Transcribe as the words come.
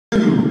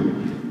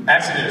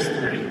Actually, there's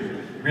 3.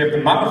 We have the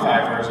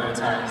modified version that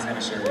Tania's going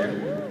to show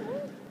you.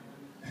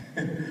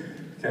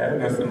 Okay,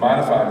 that's the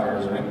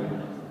modified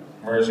version,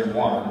 version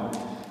 1.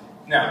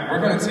 Now, we're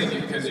going to take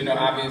it, because, you know,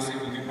 obviously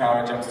we do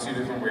power jumps 2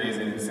 different ways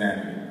in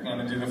insanity. We're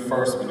going to do the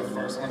first one. The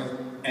first one is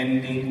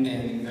ending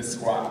in the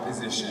squat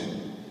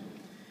position.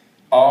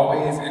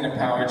 Always in a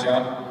power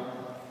jump,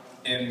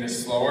 in the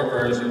slower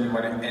version, you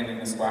want to end in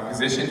the squat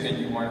position, and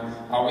you want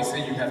to, always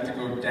say you have to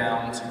go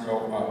down to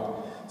go up.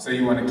 So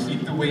you want to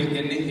keep the weight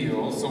in the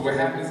heels. So what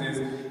happens is,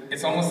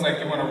 it's almost like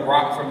you want to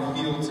rock from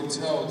heel to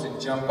toe to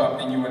jump up,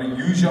 and you want to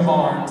use your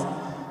arms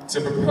to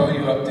propel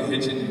you up to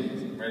hit your knees.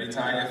 Ready,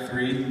 Tania?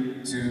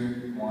 3,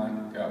 2,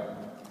 1, go.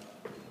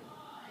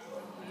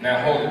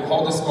 Now hold it,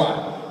 hold the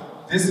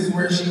squat. This is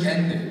where she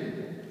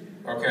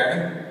ended,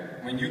 okay?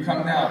 When you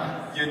come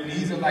down, your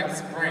knees are like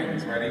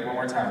springs. Ready? One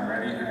more time.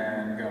 Ready?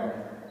 And go.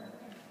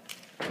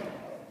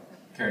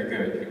 Okay,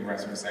 good. You can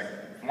rest for a second.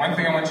 One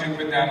thing I want you to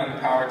put down on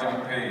the power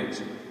jump page.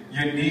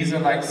 Your knees are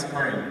like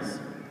springs.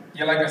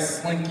 You're like a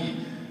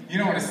slinky. You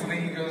know when a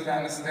slinky goes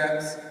down the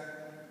steps?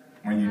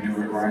 When you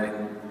do it right.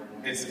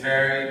 It's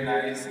very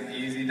nice and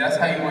easy. That's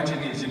how you want your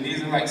knees. Your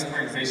knees are like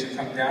springs. They should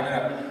come down and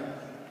up.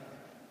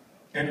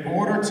 In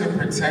order to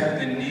protect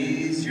the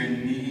knees, your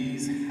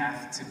knees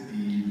have to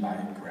be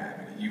like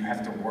gravity. You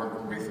have to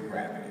work with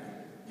gravity.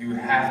 You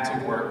have to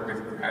work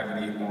with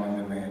gravity on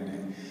the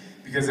landing.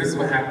 Because this is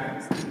what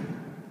happens.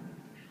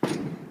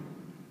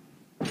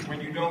 When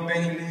you don't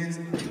bend your knees,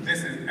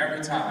 this is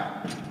every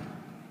time.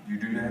 You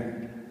do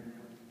that?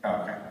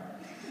 Oh, okay.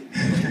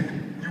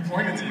 You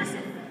pointed to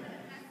yourself.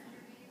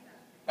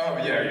 Oh,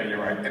 yeah, you're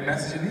right. It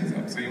messes your knees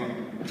up. So you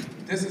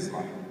want, this is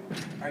like,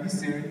 are you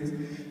serious?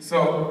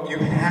 So you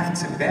have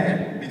to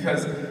bend,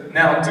 because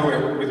now do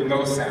it with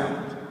no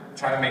sound.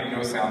 Try to make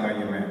no sound on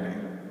your landing.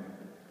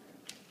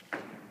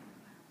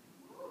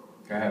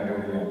 Go ahead, do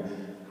it again.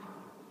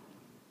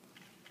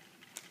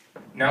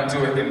 Now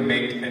do it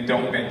and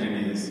don't bend your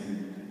knees.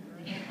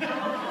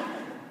 Yeah.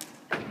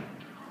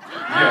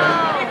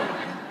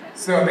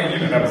 So I mean, you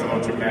know, that was a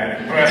little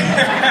dramatic,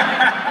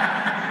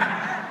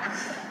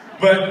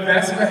 but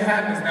that's what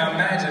happens. Now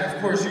imagine,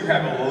 of course you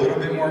have a little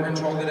bit more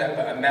control of that,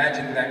 but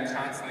imagine that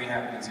constantly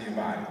happening to your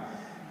body.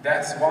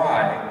 That's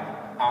why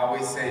I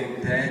always say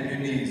bend your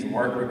knees,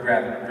 work with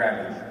gravity.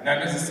 Now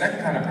there's a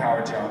second kind of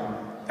power jump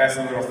that's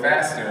a little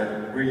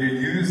faster, where you're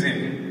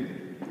using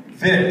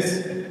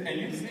this, and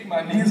you see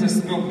my knees are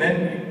still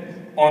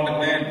bending on the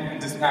landing. I'm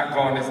just not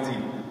going as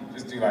deep.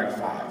 Just do like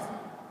 5.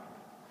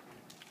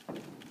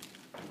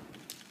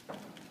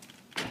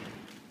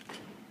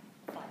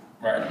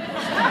 Right.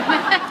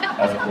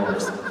 Of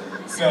course.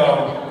 So,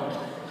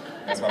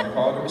 that's why we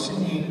call it a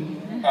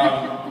machine.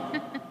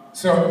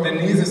 So the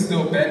knees are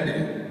still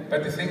bending,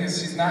 but the thing is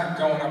she's not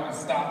going up and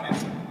stopping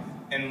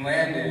and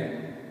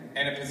landing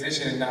in a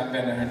position and not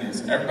bending her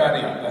knees.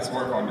 Everybody up, let's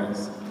work on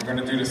this. We're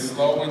gonna do the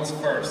slow ones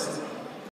first.